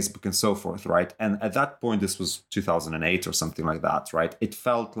likes on Facebook and so forth, right? And at that point, this was 2008 or something like that, right? It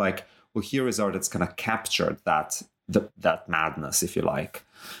felt like, well, here is art that's kind of captured that madness, if you like.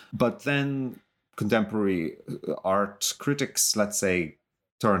 But then contemporary art critics, let's say,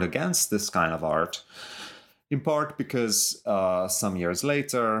 turned against this kind of art, in part because some years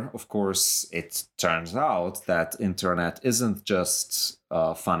later, of course, it turns out that internet isn't just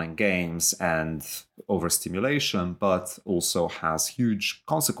fun and games and overstimulation, but also has huge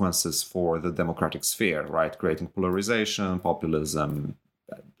consequences for the democratic sphere, right? Creating polarization, populism,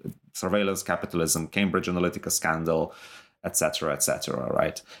 surveillance capitalism, Cambridge Analytica scandal, etc.,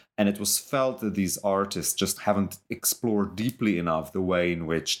 right? And it was felt that these artists just haven't explored deeply enough the way in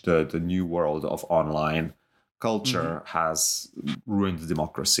which the new world of online culture has ruined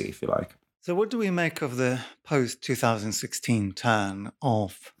democracy, if you like. So what do we make of the post-2016 turn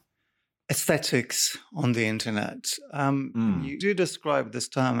of aesthetics on the internet? You do describe this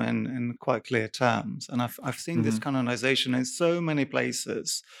term in quite clear terms, and I've seen this canonization in so many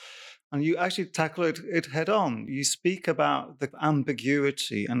places, and you actually tackle it head on. You speak about the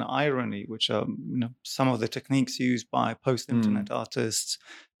ambiguity and irony, which are some of the techniques used by post-internet artists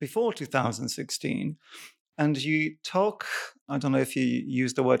before 2016. And you talk, I don't know if you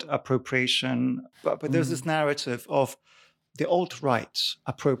use the word appropriation, but there's this narrative of the alt-right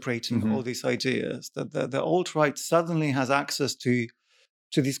appropriating all these ideas, that the alt-right suddenly has access to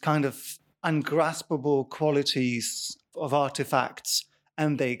these kind of ungraspable qualities of artifacts,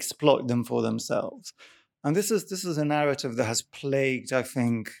 and they exploit them for themselves. And this is a narrative that has plagued, I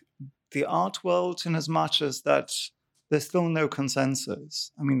think, the art world in as much as that there's still no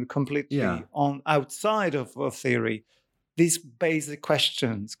consensus. I mean, completely on outside of theory, these basic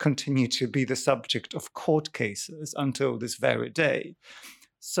questions continue to be the subject of court cases until this very day.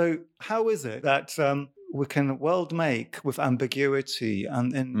 So how is it that we can world make with ambiguity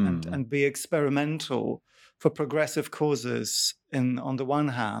and be experimental for progressive causes on the one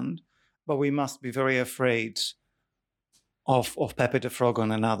hand, but we must be very afraid of Pepe the Frog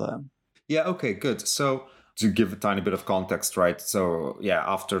on another? Yeah, okay, good. So to give a tiny bit of context, right? So yeah,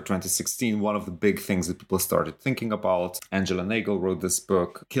 after 2016, one of the big things that people started thinking about, Angela Nagel wrote this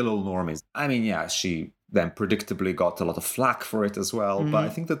book, Kill All Normies. I mean, yeah, she then predictably got a lot of flack for it as well. But I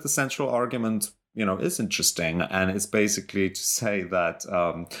think that the central argument, is interesting. And it's basically to say that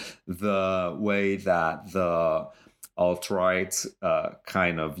the way that the alt-right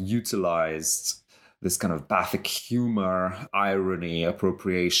kind of utilized this kind of Bathic humor, irony,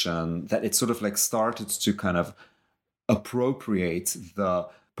 appropriation, that it sort of like started to kind of appropriate the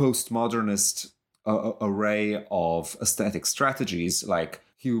postmodernist array of aesthetic strategies like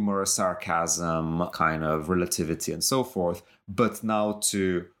humor, sarcasm, kind of relativity, and so forth, but now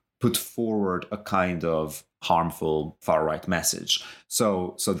to put forward a kind of harmful far-right message.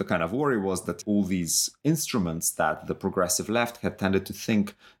 So the kind of worry was that all these instruments that the progressive left had tended to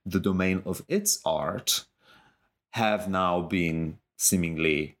think the domain of its art have now been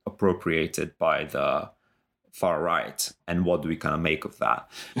seemingly appropriated by the far right. And what do we kind of make of that?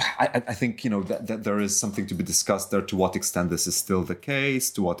 I think, that there is something to be discussed there, to what extent this is still the case,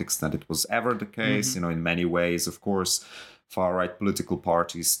 to what extent it was ever the case. In many ways, of course, far-right political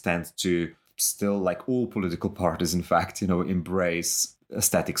parties tend to still, like all political parties, in fact, embrace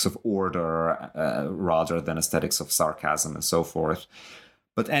aesthetics of order rather than aesthetics of sarcasm and so forth.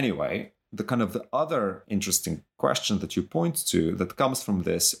 But anyway, the other interesting question that you point to that comes from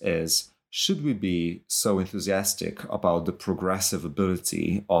this is, should we be so enthusiastic about the progressive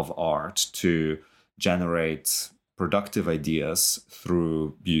ability of art to generate productive ideas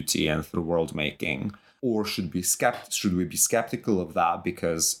through beauty and through world making? Or should we be skeptical of that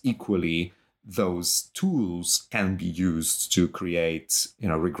because equally those tools can be used to create,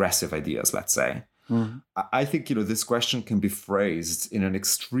 regressive ideas, let's say? I think, this question can be phrased in an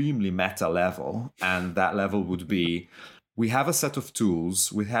extremely meta level. And that level would be, we have a set of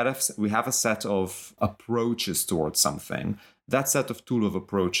tools, we have a set of approaches towards something. That set of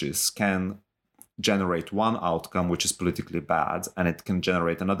approaches can generate one outcome which is politically bad, and it can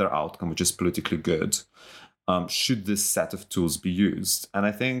generate another outcome which is politically good. Should this set of tools be used? And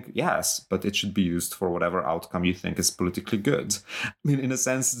I think yes, but it should be used for whatever outcome you think is politically good. I mean, in a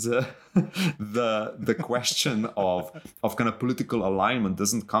sense, the question of kind of political alignment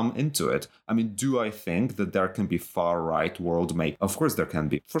doesn't come into it. I mean, do I think that there can be far right world making? Of course there can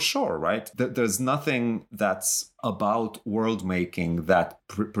be, for sure, right? There's nothing that's about world making that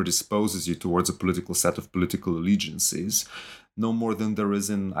predisposes you towards a political set of political allegiances, no more than there is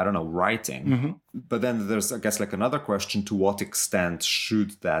in, writing. But then there's, I guess, like another question: to what extent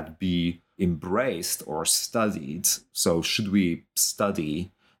should that be embraced or studied? So should we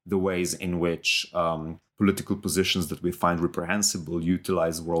study the ways in which political positions that we find reprehensible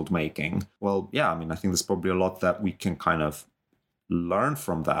utilize world making? Well, yeah, I mean, I think there's probably a lot that we can kind of learn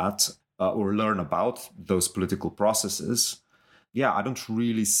from that, or learn about those political processes. Yeah, I don't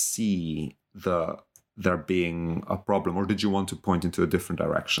really see there being a problem. Or did you want to point into a different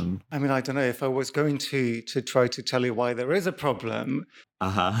direction? I mean, I don't know. If I was going to try to tell you why there is a problem,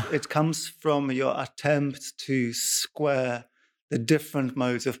 it comes from your attempt to square the different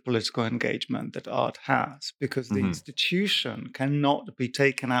modes of political engagement that art has, because the institution cannot be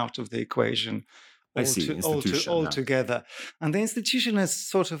taken out of the equation altogether. And the institution is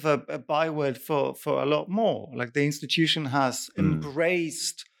sort of a byword for a lot more. Like, the institution has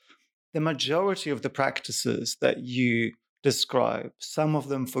embraced the majority of the practices that you describe, some of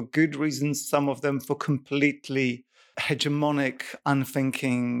them for good reasons, some of them for completely hegemonic,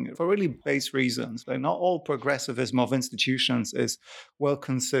 unthinking, for really base reasons. Like, not all progressivism of institutions is well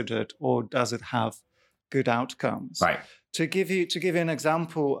considered, or does it have good outcomes. Right. To give you an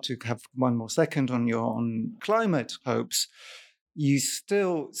example, to have one more second on your climate hopes, you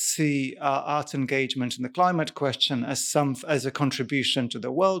still see art engagement in the climate question as a contribution to the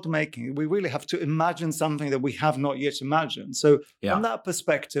world making. We really have to imagine something that we have not yet imagined. So from that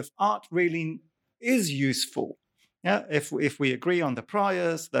perspective, art really is useful. Yeah, if we agree on the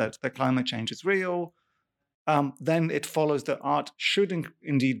priors that the climate change is real, then it follows that art should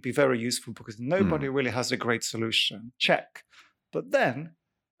indeed be very useful, because nobody really has a great solution. Check. But then,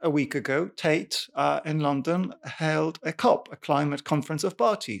 a week ago, Tate in London held a COP, a climate conference of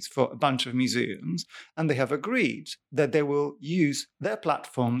parties, for a bunch of museums, and they have agreed that they will use their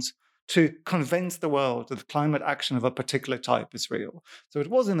platforms to convince the world that climate action of a particular type is real. So it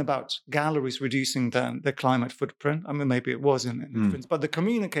wasn't about galleries reducing the climate footprint. I mean, maybe it was in inference, but the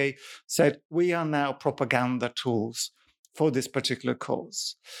communique said, we are now propaganda tools for this particular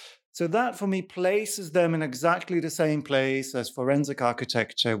cause. So that, for me, places them in exactly the same place as forensic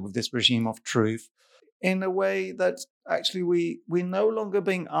architecture with this regime of truth, in a way that actually we're no longer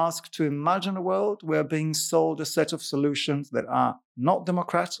being asked to imagine a world. We're being sold a set of solutions that are not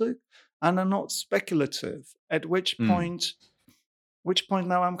democratic and are not speculative, at which point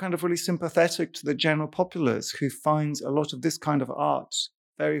now I'm kind of really sympathetic to the general populace who finds a lot of this kind of art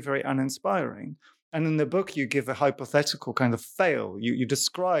very, very uninspiring. And in the book, you give a hypothetical kind of fail. You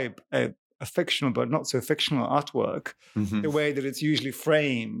describe a fictional but not so fictional artwork, the way that it's usually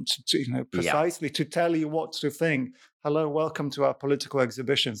framed, precisely to tell you what to think. Hello, welcome to our political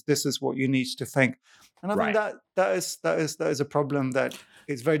exhibitions. This is what you need to think. And I think that is a problem that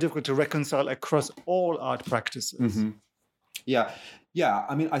is very difficult to reconcile across all art practices. Yeah.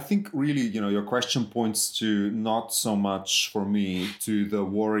 I mean, I think really, your question points to not so much for me to the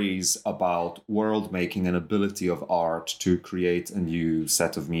worries about world making and ability of art to create a new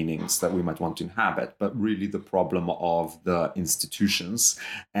set of meanings that we might want to inhabit, but really the problem of the institutions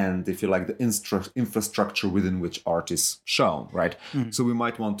and, if you like, the infrastructure within which art is shown, right? So we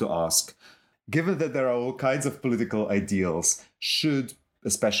might want to ask, given that there are all kinds of political ideals, should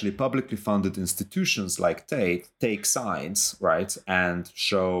especially publicly funded institutions like Tate take sides, right, and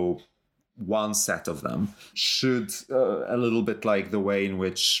show one set of them? Should, a little bit like the way in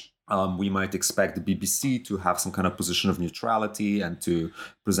which we might expect the BBC to have some kind of position of neutrality and to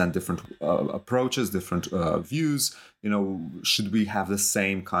present different approaches, different views, should we have the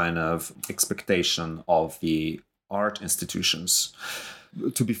same kind of expectation of the art institutions?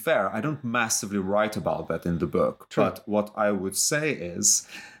 To be fair, I don't massively write about that in the book. True. But what I would say is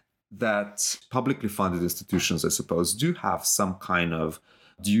that publicly funded institutions, I suppose, do have some kind of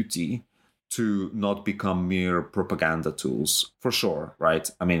duty to not become mere propaganda tools, for sure,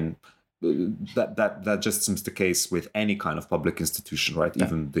 right? I mean, that just seems the case with any kind of public institution, right? Yeah.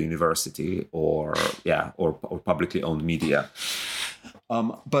 Even the university or publicly owned media.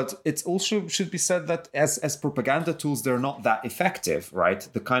 But it also should be said that as propaganda tools, they're not that effective, right?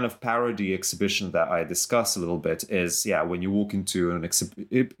 The kind of parody exhibition that I discuss a little bit is, when you walk into an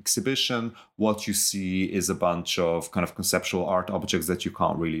exhibition, what you see is a bunch of kind of conceptual art objects that you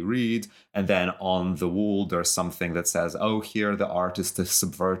can't really read. And then on the wall, there's something that says, oh, here the artist is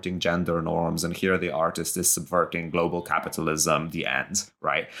subverting gender norms, and here the artist is subverting global capitalism, the end,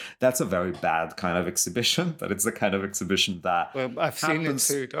 right? That's a very bad kind of exhibition, but it's the kind of exhibition that I've seen it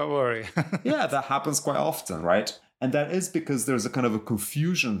too, don't worry. Yeah, that happens quite often, right? And that is because there's a kind of a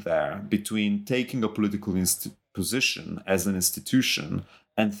confusion there between taking a political position as an institution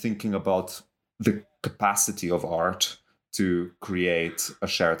and thinking about the capacity of art to create a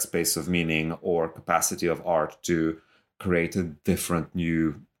shared space of meaning, or capacity of art to create a different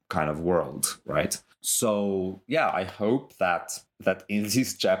new kind of world, right? So, I hope that in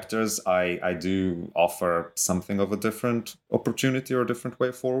these chapters, I do offer something of a different opportunity or a different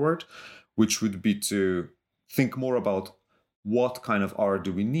way forward, which would be to think more about what kind of art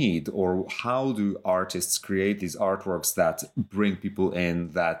do we need, or how do artists create these artworks that bring people in,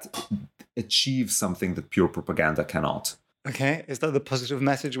 that achieve something that pure propaganda cannot. Okay, is that the positive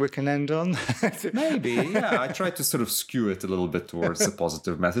message we can end on? Maybe, I try to sort of skew it a little bit towards a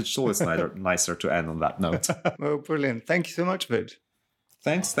positive message. So it's nicer to end on that note. Well, brilliant. Thank you so much, Vid.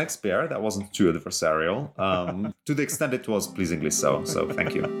 Thanks, Pierre. That wasn't too adversarial. To the extent it was pleasingly so. So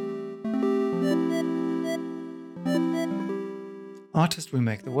thank you. Artist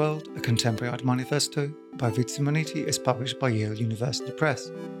Remake the World, a contemporary art manifesto by Vid Simoniti is published by Yale University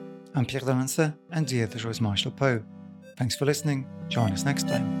Press. I'm Pierre Delancey, and the editor is Marshall Poe. Thanks for listening. Join us next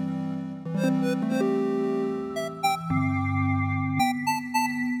time.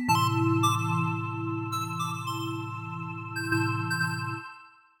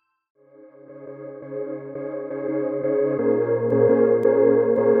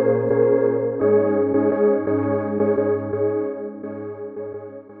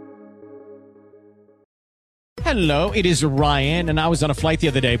 Hello, it is Ryan, and I was on a flight the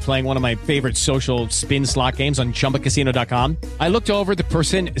other day playing one of my favorite social spin slot games on ChumbaCasino.com. I looked over at the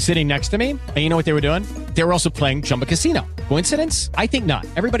person sitting next to me, and you know what they were doing? They were also playing Chumba Casino. Coincidence? I think not.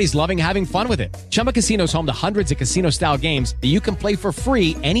 Everybody's loving having fun with it. Chumba Casino is home to hundreds of casino-style games that you can play for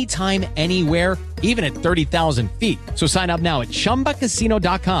free anytime, anywhere, even at 30,000 feet. So sign up now at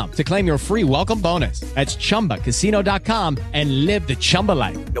ChumbaCasino.com to claim your free welcome bonus. That's ChumbaCasino.com and live the Chumba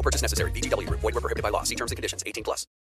life. No purchase necessary. VGW. Void where prohibited by law. See terms and conditions. 18+.